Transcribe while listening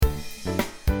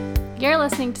You're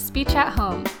listening to Speech at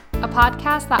Home, a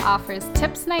podcast that offers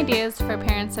tips and ideas for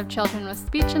parents of children with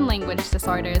speech and language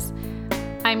disorders.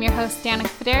 I'm your host, Danica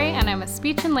Federi, and I'm a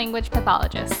speech and language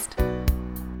pathologist.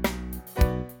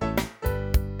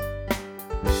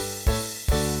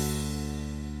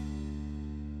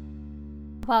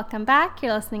 Welcome back.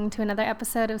 You're listening to another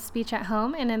episode of Speech at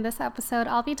Home, and in this episode,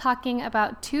 I'll be talking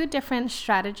about two different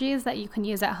strategies that you can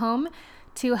use at home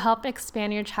to help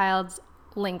expand your child's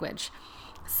language.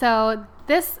 So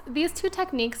these two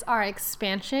techniques are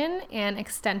expansion and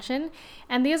extension,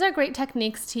 and these are great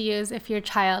techniques to use if your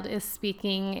child is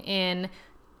speaking in,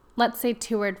 let's say,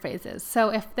 two-word phrases. So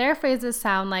if their phrases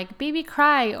sound like baby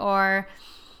cry or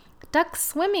duck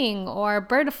swimming or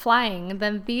bird flying,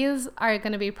 then these are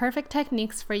going to be perfect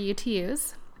techniques for you to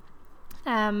use.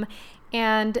 And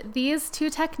these two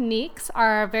techniques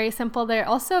are very simple. They're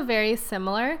also very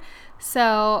similar.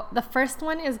 So the first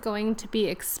one is going to be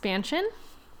expansion.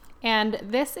 And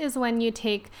this is when you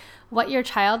take what your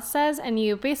child says and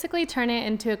you basically turn it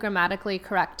into a grammatically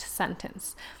correct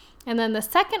sentence. And then the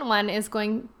second one is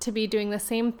going to be doing the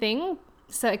same thing.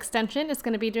 So extension is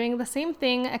going to be doing the same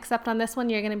thing, except on this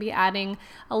one, you're going to be adding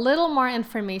a little more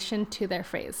information to their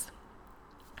phrase.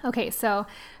 Okay, so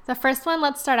the first one,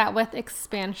 let's start out with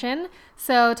expansion.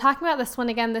 So talking about this one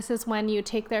again, this is when you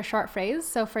take their short phrase.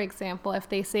 So for example, if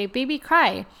they say baby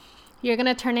cry, you're going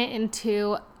to turn it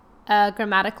into a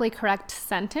grammatically correct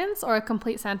sentence or a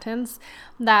complete sentence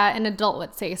that an adult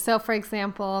would say. So for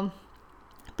example,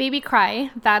 baby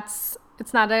cry, it's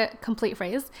not a complete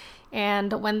phrase.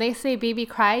 And when they say baby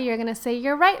cry, you're going to say,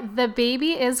 you're right, the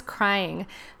baby is crying.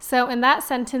 So in that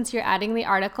sentence, you're adding the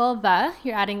article the,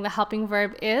 you're adding the helping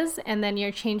verb is, and then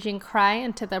you're changing cry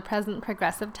into the present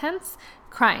progressive tense,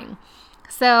 crying.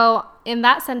 So in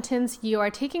that sentence, you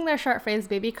are taking their short phrase,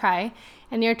 baby cry,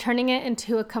 and you're turning it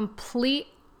into a complete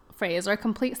phrase or a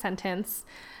complete sentence.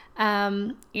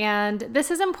 And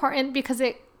this is important because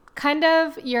it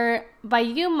by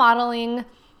you modeling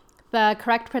the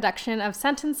correct production of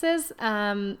sentences,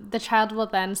 the child will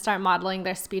then start modeling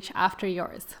their speech after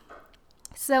yours.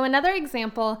 So another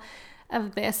example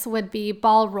of this would be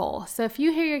ball roll. So if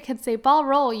you hear your kids say ball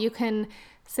roll, you can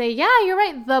say, yeah, you're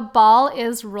right, the ball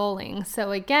is rolling.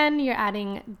 So again, you're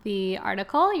adding the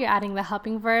article, you're adding the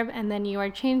helping verb, and then you are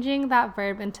changing that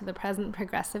verb into the present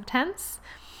progressive tense.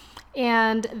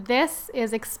 And this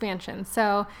is expansion.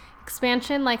 So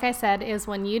expansion, like I said, is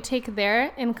when you take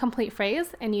their incomplete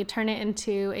phrase and you turn it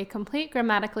into a complete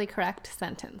grammatically correct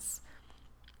sentence.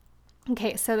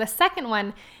 Okay, so the second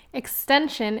one,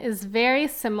 extension, is very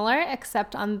similar,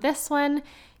 except on this one,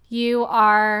 you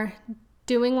are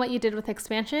doing what you did with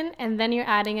expansion, and then you're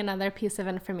adding another piece of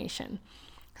information.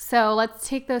 So let's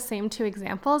take those same two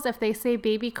examples. If they say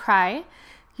baby cry,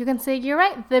 you can say, you're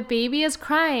right, the baby is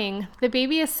crying, the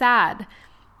baby is sad.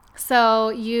 So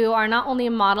you are not only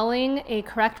modeling a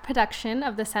correct production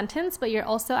of the sentence, but you're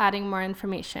also adding more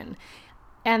information.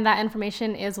 And that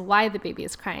information is why the baby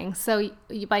is crying. So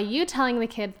by you telling the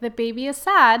kid the baby is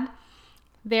sad,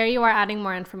 there you are adding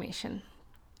more information.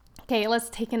 Okay, let's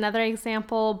take another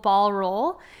example, ball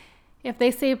roll. If they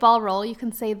say ball roll, you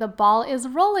can say the ball is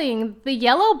rolling, the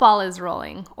yellow ball is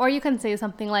rolling. Or you can say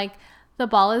something like the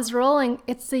ball is rolling,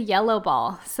 it's the yellow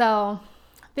ball. So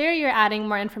there you're adding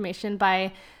more information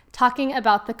by talking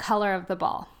about the color of the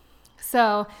ball.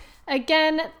 So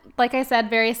again, like I said,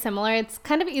 very similar. It's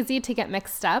kind of easy to get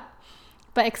mixed up,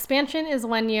 but expansion is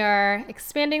when you're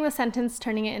expanding the sentence,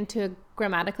 turning it into a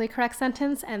grammatically correct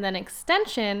sentence, and then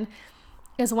extension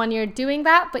is when you're doing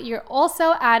that, but you're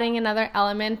also adding another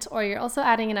element or you're also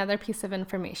adding another piece of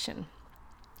information.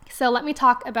 So let me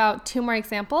talk about two more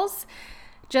examples,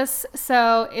 just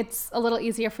so it's a little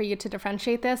easier for you to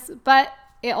differentiate this, but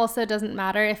it also doesn't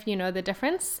matter if you know the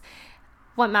difference.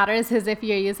 What matters is if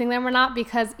you're using them or not,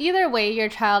 because either way,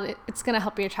 it's going to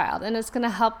help your child and it's going to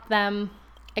help them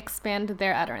expand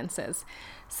their utterances.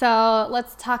 So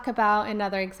let's talk about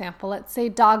another example. Let's say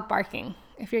dog barking.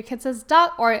 If your kid says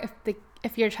dog, or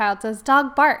if your child says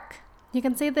dog bark, you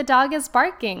can say the dog is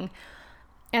barking.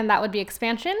 And that would be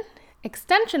expansion.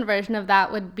 Extension version of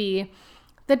that would be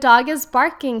the dog is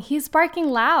barking. He's barking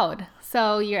loud.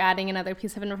 So you're adding another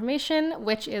piece of information,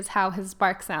 which is how his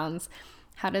bark sounds.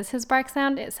 How does his bark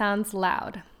sound? It sounds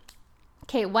loud.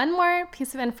 Okay, one more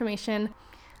piece of information.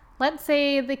 Let's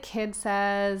say the kid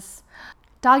says,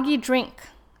 doggy drink.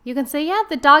 You can say, yeah,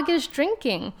 the dog is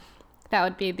drinking. That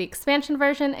would be the expansion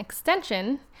version.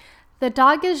 Extension, the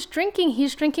dog is drinking.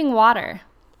 He's drinking water.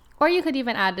 Or you could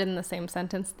even add it in the same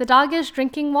sentence. The dog is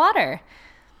drinking water.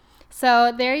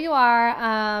 So there you are,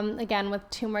 again, with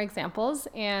two more examples.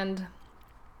 And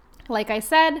Like I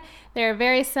said, they're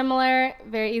very similar,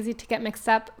 very easy to get mixed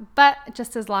up, but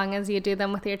just as long as you do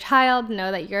them with your child,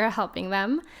 know that you're helping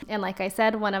them. And like I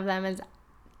said, one of them is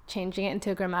changing it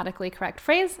into a grammatically correct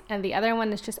phrase, and the other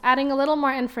one is just adding a little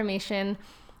more information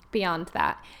beyond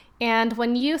that. And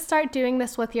when you start doing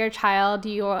this with your child,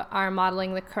 you are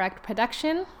modeling the correct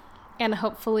production, and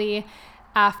hopefully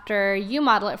after you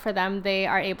model it for them, they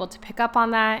are able to pick up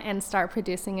on that and start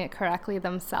producing it correctly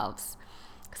themselves.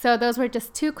 So those were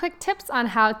just 2 quick tips on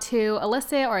how to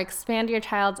elicit or expand your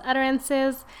child's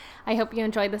utterances. I hope you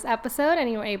enjoyed this episode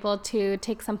and you were able to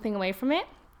take something away from it.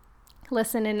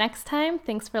 Listen in next time.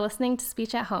 Thanks for listening to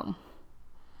Speech at Home.